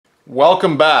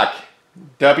Welcome back,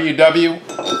 WW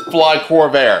Fly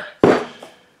Corvair.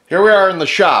 Here we are in the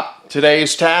shop.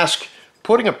 Today's task,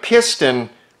 putting a piston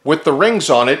with the rings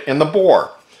on it in the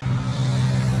bore.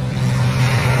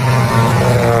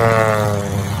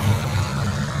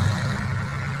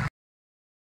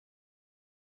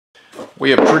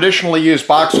 We have traditionally used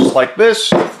boxes like this,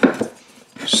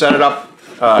 set it up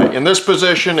in this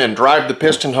position and drive the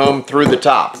piston home through the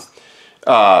top.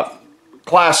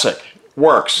 Classic,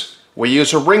 works. We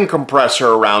use a ring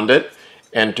compressor around it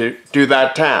and to do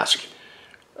that task.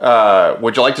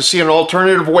 Would you like to see an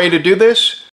alternative way to do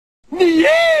this?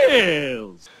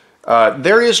 Yes!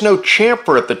 There is no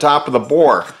chamfer at the top of the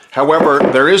bore. However,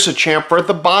 there is a chamfer at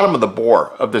the bottom of the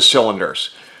bore of the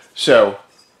cylinders. So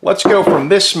let's go from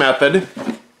this method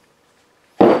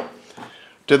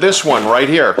to this one right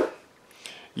here.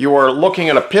 You are looking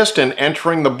at a piston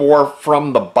entering the bore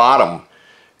from the bottom.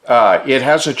 It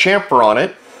has a chamfer on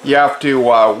it. You have to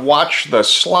watch the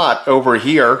slot over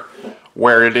here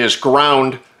where it is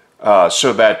ground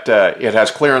so that it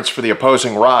has clearance for the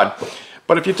opposing rod.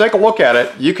 But if you take a look at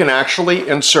it, you can actually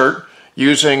insert,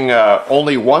 using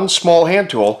only one small hand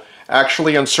tool,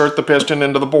 actually insert the piston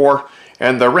into the bore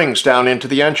and the rings down into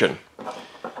the engine.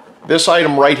 This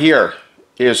item right here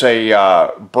is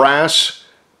a brass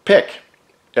pick.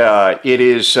 It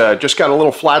is just got a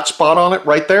little flat spot on it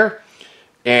right there.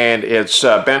 And it's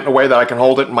bent in a way that I can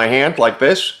hold it in my hand like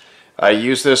this. I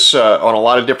use this on a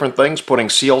lot of different things,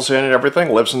 putting seals in and everything.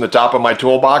 Lives in the top of my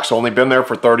toolbox, only been there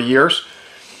for 30 years.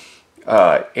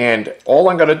 And all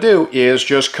I'm going to do is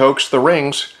just coax the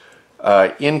rings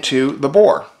into the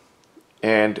bore.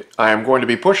 And I am going to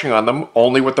be pushing on them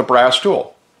only with the brass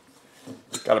tool.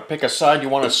 Got to pick a side you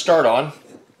want to start on.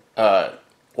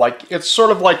 It's sort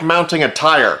of like mounting a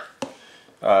tire.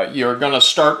 You're going to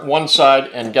start one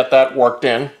side and get that worked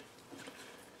in,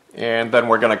 and then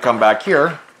we're going to come back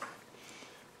here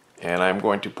and I'm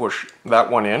going to push that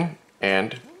one in,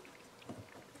 and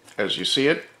as you see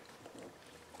it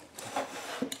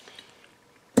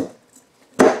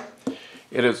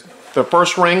is the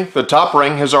first ring, the top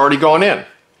ring has already gone in.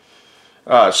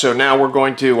 So now we're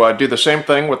going to do the same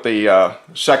thing with the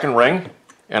second ring,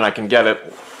 and I can get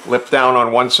it lift down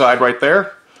on one side right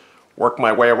there, work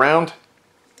my way around.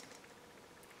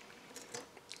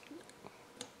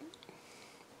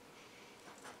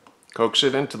 Coax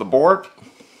it into the bore.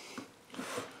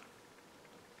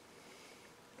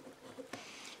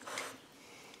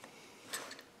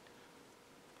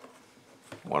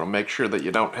 Want to make sure that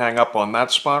you don't hang up on that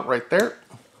spot right there.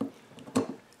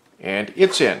 And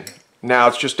it's in. Now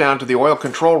it's just down to the oil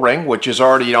control ring, which is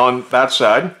already on that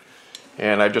side.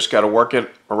 And I just got to work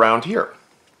it around here.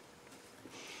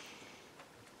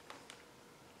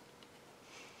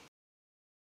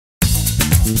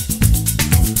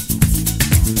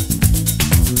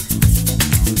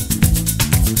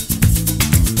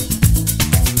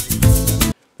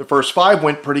 The first 5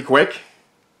 went pretty quick.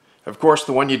 Of course,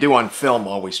 the one you do on film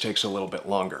always takes a little bit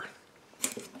longer.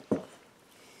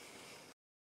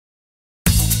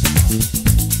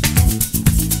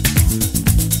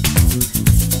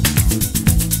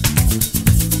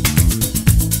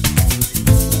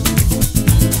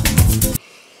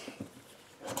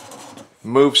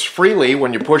 Moves freely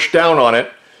when you push down on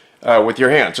it with your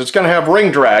hands. It's going to have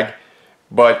ring drag,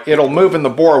 but it'll move in the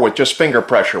bore with just finger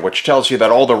pressure, which tells you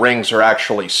that all the rings are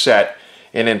actually set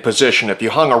and in position. If you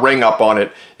hung a ring up on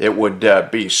it, it would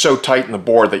be so tight in the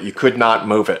bore that you could not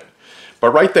move it.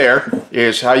 But right there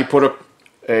is how you put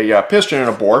a piston in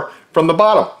a bore from the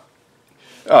bottom.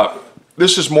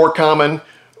 This is more common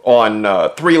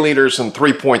on 3 liters and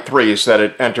 3.3s that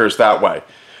it enters that way.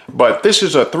 But this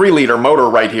is a 3-liter motor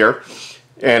right here,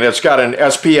 and it's got an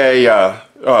SPA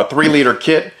 3-liter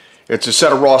kit. It's a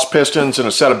set of Ross pistons and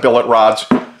a set of billet rods.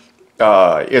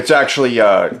 It's actually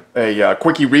a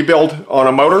quickie rebuild on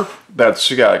a motor that's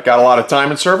got a lot of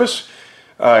time in service.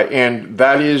 And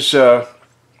that is how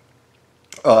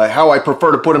I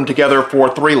prefer to put them together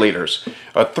for 3 liters.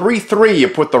 A 3.3, you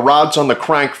put the rods on the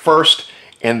crank first,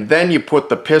 and then you put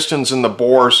the pistons in the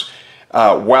bores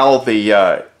while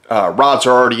the rods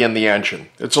are already in the engine.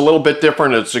 It's a little bit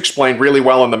different. It's explained really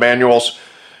well in the manuals.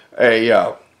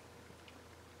 A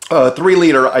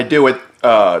 3-liter, I do it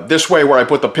this way, where I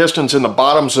put the pistons in the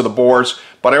bottoms of the bores,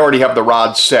 but I already have the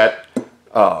rods set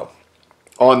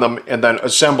on them, and then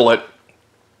assemble it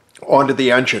onto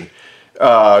the engine.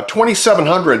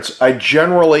 2700s, I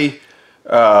generally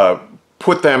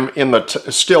put them in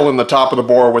still in the top of the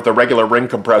bore with a regular ring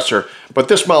compressor, but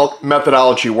this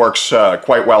methodology works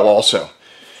quite well also.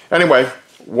 Anyway,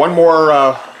 one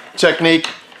more technique,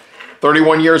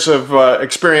 31 years of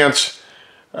experience.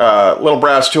 little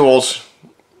brass tools.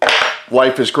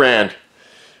 Life is grand.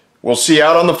 We'll see you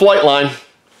out on the flight line.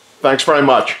 Thanks very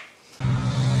much.